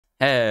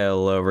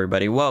Hello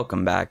everybody,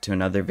 welcome back to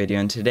another video,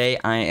 and today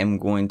I am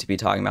going to be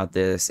talking about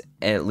this,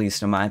 at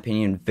least in my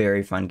opinion,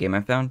 very fun game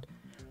I found.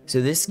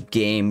 So this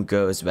game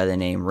goes by the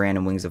name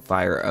Random Wings of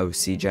Fire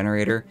OC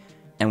Generator,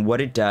 and what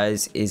it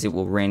does is it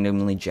will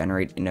randomly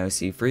generate an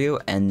OC for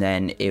you, and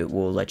then it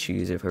will let you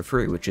use it for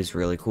free, which is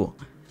really cool.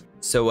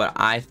 So what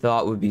I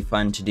thought would be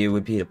fun to do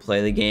would be to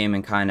play the game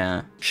and kind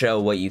of show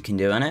what you can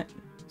do in it.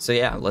 So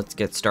yeah, let's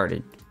get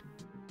started.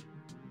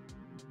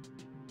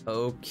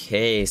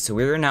 Okay, so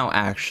we're now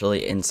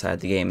actually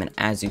inside the game, and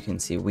as you can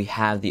see, we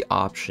have the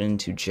option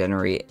to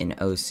generate an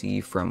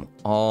OC from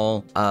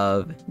all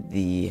of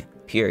the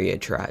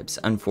period tribes.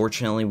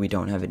 Unfortunately, we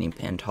don't have any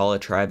Pantala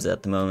tribes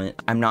at the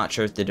moment. I'm not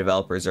sure if the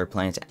developers are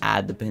planning to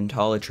add the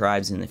Pantala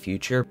tribes in the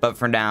future, but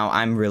for now,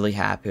 I'm really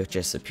happy with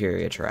just the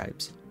period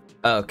tribes.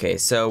 Okay,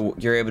 so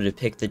you're able to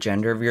pick the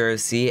gender of your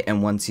OC,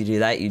 and once you do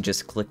that, you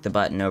just click the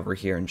button over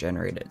here and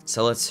generate it.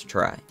 So let's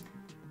try.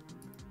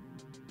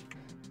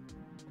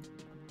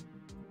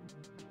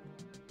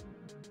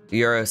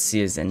 Your OC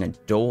is an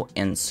adult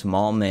and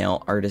small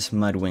male artist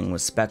mudwing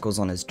with speckles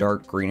on his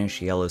dark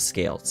greenish yellow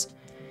scales.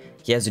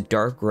 He has a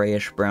dark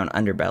grayish brown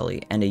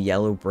underbelly and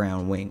yellowish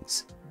brown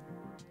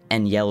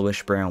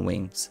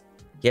wings.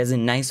 He has a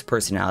nice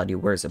personality,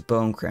 wears a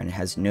bone crown, and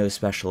has no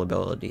special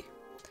ability.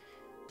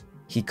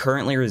 He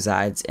currently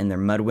resides in their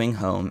mudwing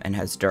home and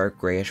has dark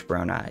grayish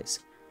brown eyes.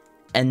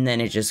 And then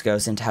it just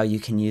goes into how you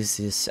can use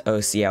this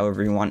OC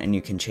however you want, and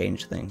you can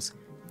change things.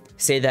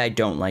 Say that I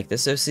don't like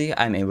this OC,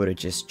 I'm able to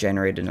just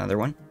generate another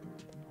one.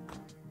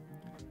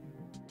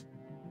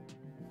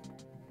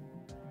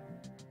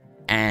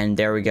 And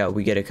there we go,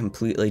 we get a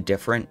completely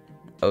different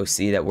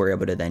OC that we're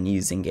able to then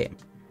use in game.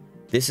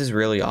 This is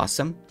really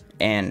awesome,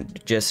 and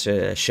just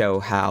to show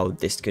how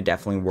this could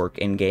definitely work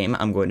in game,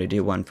 I'm going to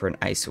do one for an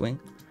Ice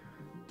Wing.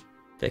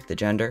 Pick the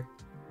gender,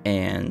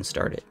 and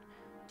start it.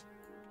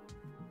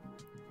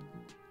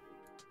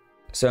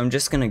 So I'm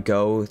just going to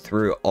go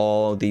through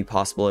all the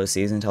possible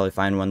OCs until I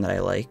find one that I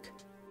like.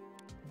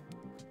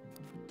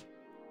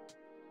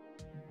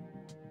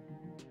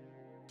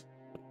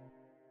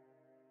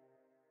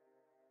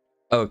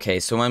 Okay,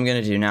 so what I'm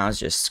going to do now is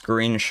just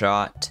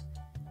screenshot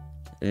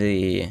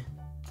the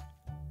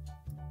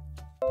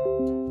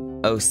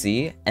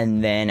OC,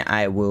 and then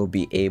I will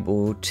be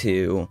able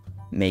to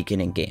make it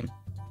in game.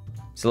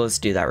 So let's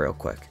do that real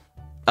quick.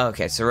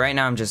 Okay, so right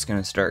now I'm just going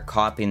to start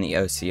copying the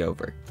OC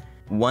over.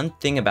 One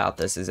thing about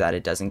this is that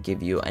it doesn't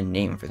give you a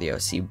name for the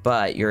OC,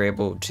 but you're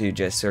able to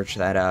just search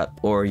that up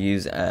or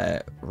use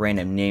a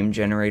random name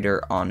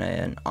generator on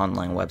an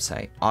online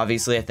website.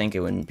 Obviously, I think it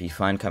wouldn't be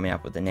fun coming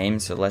up with a name,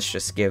 so let's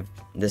just give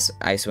this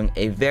Ice Wing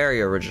a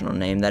very original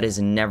name that is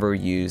never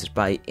used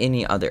by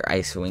any other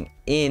Ice Wing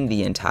in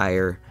the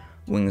entire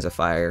Wings of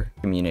Fire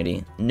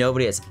community.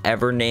 Nobody has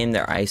ever named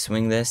their Ice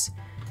Wing this,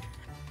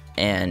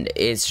 and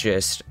it's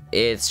just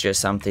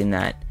something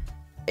that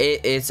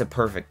it's a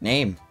perfect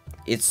name.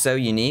 It's so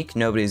unique,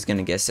 nobody's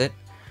gonna guess it.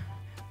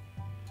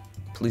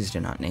 Please do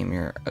not name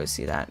your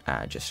OC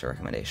that, just a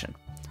recommendation.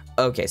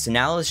 Okay, so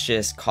now let's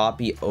just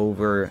copy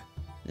over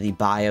the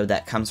bio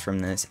that comes from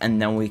this,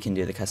 and then we can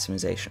do the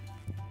customization.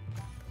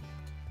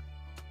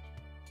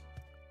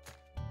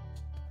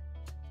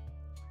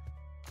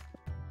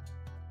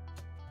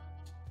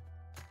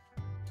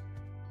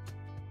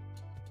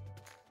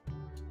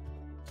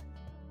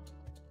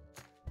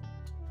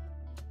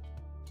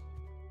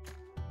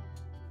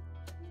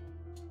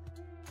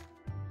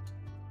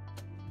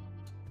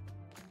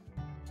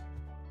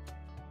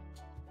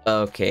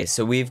 Okay,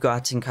 so we've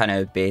gotten kind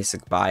of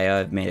basic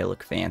bio. I've made it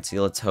look fancy.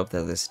 Let's hope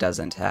that this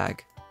doesn't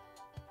tag.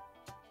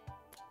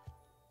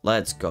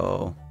 Let's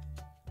go.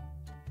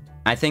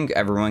 I think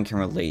everyone can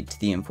relate to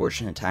the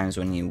unfortunate times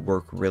when you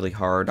work really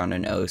hard on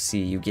an OC,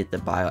 you get the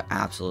bio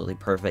absolutely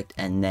perfect,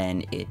 and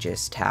then it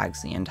just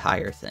tags the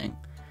entire thing.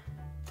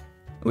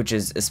 Which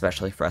is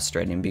especially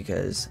frustrating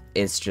because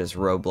it's just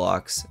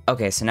Roblox.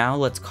 Okay, so now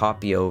let's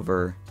copy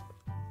over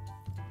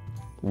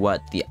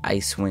what the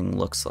Ice Wing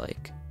looks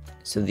like.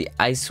 So the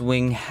Ice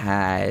Wing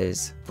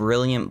has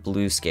brilliant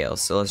blue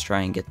scales, so let's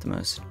try and get the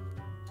most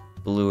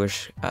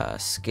bluish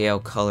scale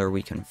color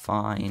we can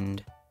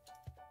find.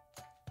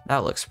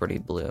 That looks pretty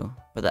blue,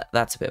 but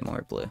that's a bit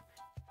more blue.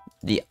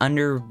 The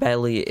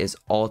underbelly is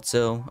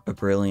also a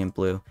brilliant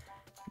blue.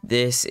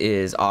 This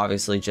is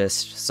obviously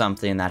just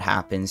something that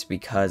happens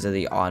because of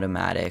the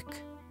automatic.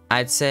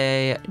 I'd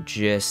say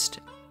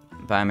just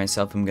by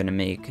myself, I'm gonna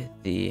make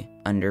the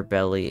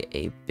underbelly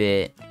a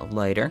bit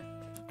lighter.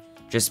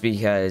 Just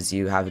because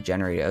you have a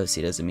generated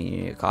OC doesn't mean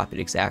you need to copy it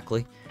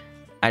exactly.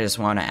 I just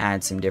want to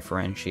add some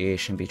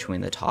differentiation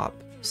between the top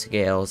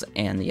scales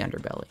and the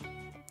underbelly.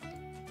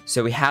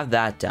 So we have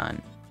that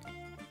done.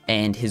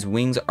 And his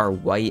wings are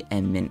white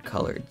and mint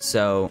colored.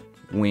 So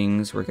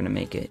wings, we're going to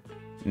make it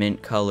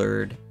mint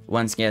colored.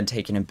 Once again,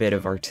 taking a bit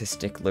of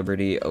artistic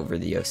liberty over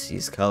the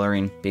OC's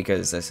coloring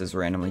because this is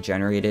randomly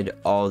generated.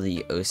 All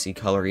the OC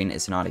coloring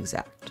is not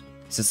exact.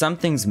 So some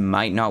things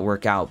might not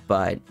work out,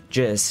 but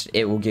just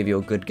it will give you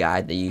a good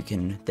guide that you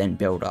can then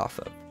build off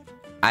of.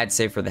 I'd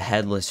say for the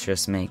head, let's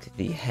just make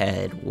the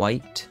head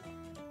white.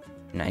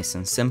 Nice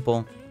and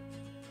simple.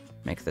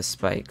 Make the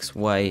spikes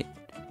white.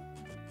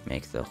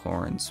 Make the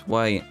horns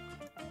white.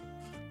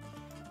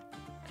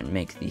 And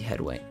make the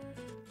head white.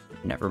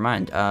 Never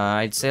mind.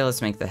 I'd say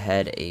let's make the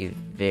head a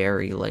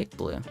very light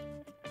blue.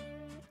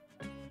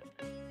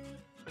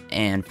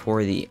 And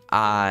for the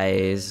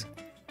eyes,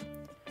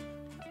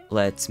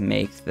 let's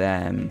make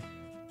the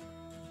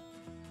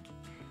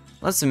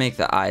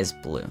eyes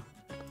blue.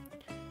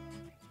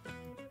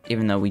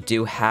 Even though we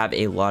do have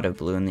a lot of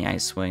blue in the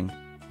Ice Wing,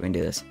 we can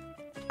do this.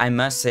 I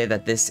must say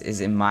that this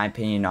is, in my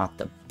opinion, not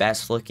the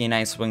best looking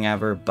Ice Wing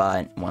ever,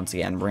 but once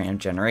again, random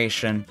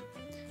generation.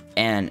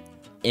 And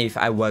if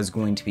I was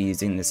going to be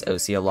using this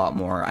OC a lot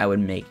more, I would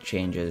make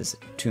changes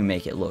to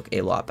make it look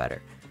a lot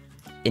better.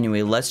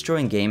 Anyway, let's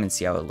join game and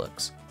see how it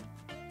looks.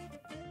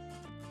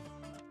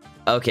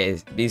 Okay,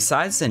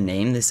 besides the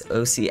name, this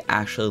OC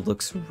actually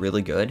looks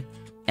really good,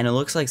 and it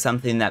looks like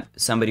something that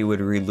somebody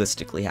would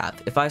realistically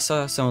have. If I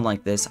saw someone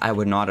like this, I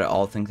would not at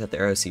all think that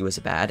their OC was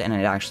bad, and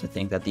I'd actually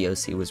think that the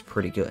OC was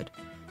pretty good.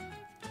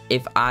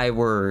 If I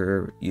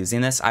were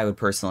using this, I would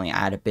personally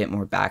add a bit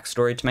more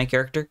backstory to my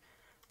character,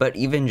 but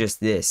even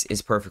just this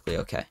is perfectly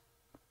okay.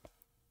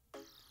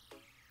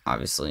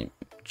 Obviously,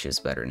 choose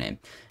a better name.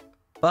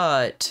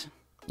 But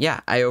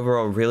yeah, I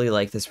overall really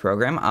like this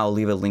program. I'll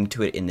leave a link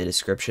to it in the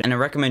description, and I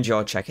recommend you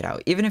all check it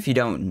out. Even if you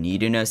don't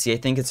need an OC, I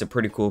think it's a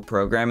pretty cool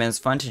program, and it's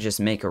fun to just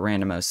make a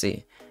random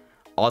OC.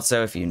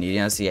 Also, if you need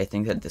an OC, I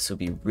think that this will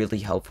be really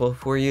helpful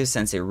for you,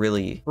 since it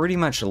really pretty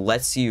much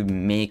lets you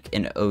make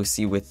an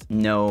OC with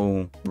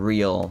no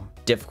real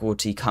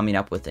difficulty coming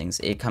up with things.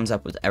 It comes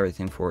up with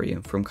everything for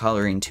you, from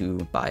coloring to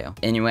bio.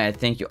 Anyway, I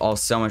thank you all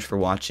so much for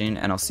watching,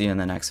 and I'll see you in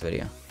the next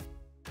video.